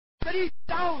Ready,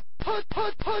 down, put.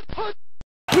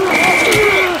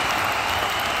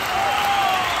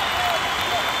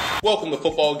 Welcome to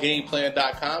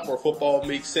FootballGameplan.com, where football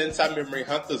makes sense. I'm Memory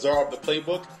Hunt, the czar of the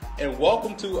playbook, and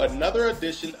welcome to another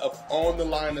edition of On the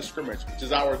Line of Scrimmage, which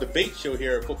is our debate show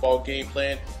here at Football Game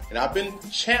Plan. And I've been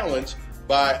challenged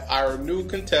by our new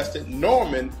contestant,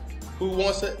 Norman, who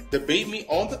wants to debate me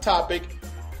on the topic,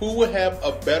 who would have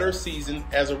a better season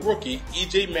as a rookie,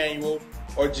 EJ Manuel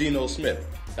or Geno Smith.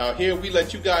 Now here we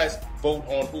let you guys vote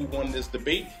on who won this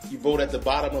debate. You vote at the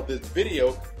bottom of this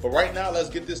video. But right now, let's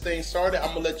get this thing started.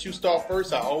 I'm going to let you start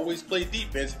first. I always play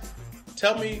defense.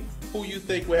 Tell me who you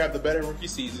think will have the better rookie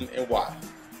season and why.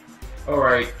 All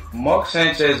right. Mark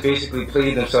Sanchez basically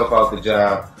played himself out the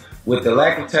job. With the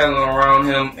lack of talent around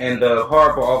him and the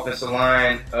horrible offensive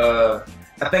line,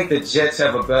 I think the Jets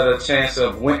have a better chance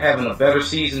of having a better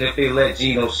season if they let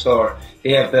Geno start.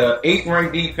 They have the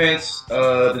 8th-ranked defense.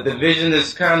 The division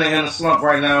is kind of in a slump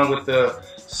right now with the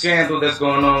scandal that's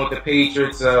going on with the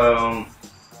Patriots.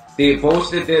 They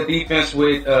boasted their defense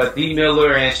with D.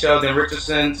 Miller and Sheldon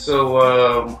Richardson.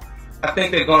 So I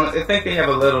think they have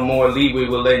a little more leeway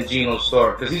with letting Geno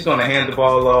start because he's going to hand the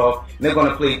ball off and they're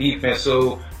going to play defense.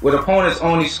 So with opponents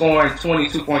only scoring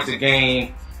 22 points a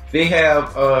game, they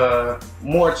have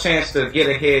more chance to get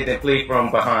ahead than play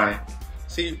from behind.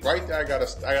 See, right there, I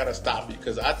gotta stop you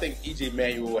because I think EJ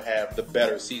Manuel will have the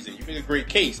better season. You make a great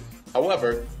case.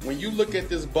 However, when you look at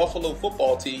this Buffalo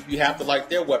football team, you have to like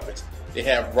their weapons. They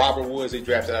have Robert Woods, they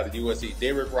drafted out of USC.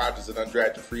 Derrick Rogers, an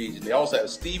undrafted free agent. They also have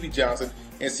Stevie Johnson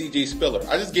and C.J. Spiller.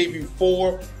 I just gave you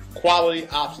 4 quality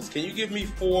options. Can you give me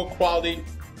 4 quality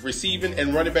receiving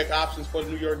and running back options for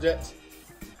the New York Jets?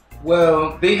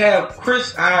 Well, they have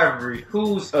Chris Ivory,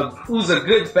 who's a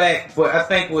good back, but I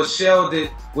think was held in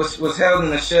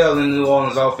a shell in the New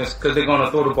Orleans offense because they're going to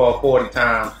throw the ball 40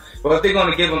 times. But if they're going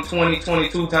to give him 20,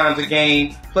 22 times a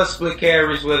game, plus split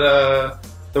carries with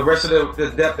the rest of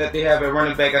the depth that they have at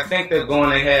running back, I think they're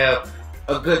going to have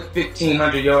a good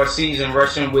 1,500-yard season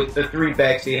rushing with the 3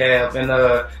 backs they have. And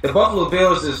the Buffalo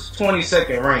Bills is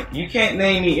 22nd ranked. You can't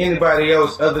name me anybody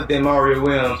else other than Mario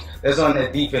Williams that's on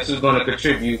that defense who's going to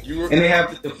contribute. And they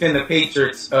have to defend the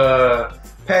Patriots'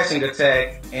 passing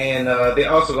attack, and they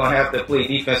also going to have to play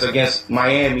defense against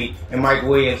Miami and Mike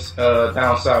Williams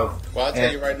down south. Well, I'll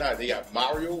tell you right now, they got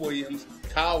Mario Williams,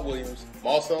 Kyle Williams,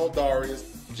 Marcel Darius,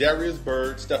 Jarius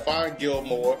Byrd, Stephon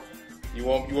Gilmore. You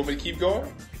want me to keep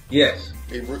going? Yes.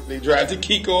 They drafted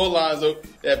Kiko Alonso.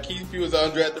 They have Keith Pugh as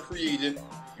an undrafted free agent.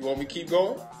 You want me to keep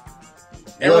going?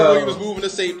 Aaron Williams moving to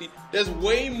safety. There's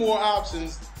way more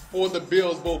options for the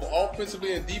Bills, both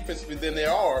offensively and defensively, than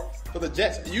there are for the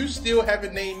Jets. You still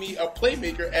haven't named me a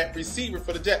playmaker at receiver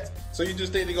for the Jets. So you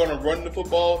just think they're going to run the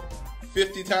football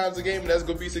 50 times a game and that's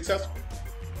going to be successful?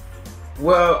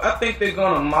 Well, I think they're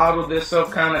going to model this up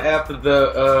kind of after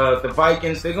the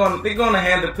Vikings. They're going to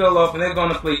hand the pill off and they're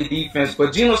going to play defense.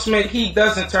 But Geno Smith, he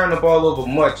doesn't turn the ball over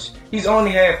much. He's only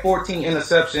had 14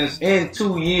 interceptions in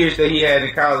 2 years that he had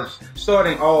in college,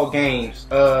 starting all games.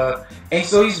 And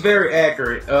so he's very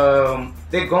accurate.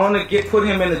 They're going to put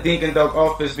him in the dink and dunk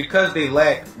offense because they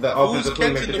lack the offensive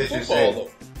playmaker that you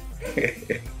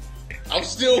said. I'm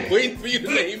still waiting for you to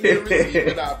name me the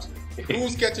receiving option.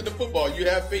 Who's catching the football? You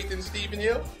have faith in Stephen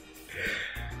Hill?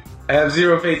 I have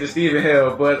zero faith in Stephen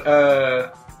Hill, but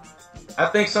I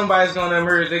think somebody's going to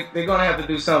emerge. They're going to have to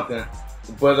do something.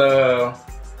 But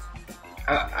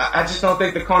I just don't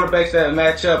think the cornerbacks that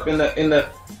match up in the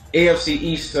AFC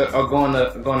East are going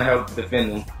to help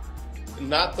defend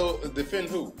them. Defend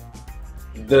who?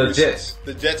 The Jets.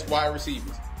 The Jets wide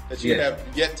receivers that you have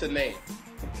yet to name.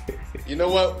 You know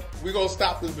what? We're going to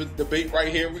stop this debate right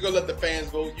here. We're going to let the fans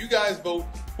vote. You guys vote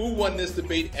who won this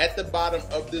debate at the bottom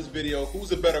of this video.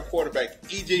 Who's a better quarterback,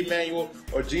 EJ Manuel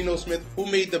or Geno Smith? Who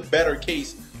made the better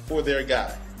case for their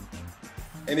guy?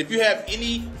 And if you have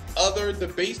any other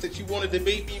debates that you want to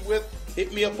debate me with,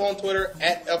 hit me up on Twitter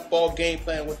at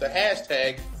FBallGamePlan with the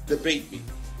hashtag DebateMe.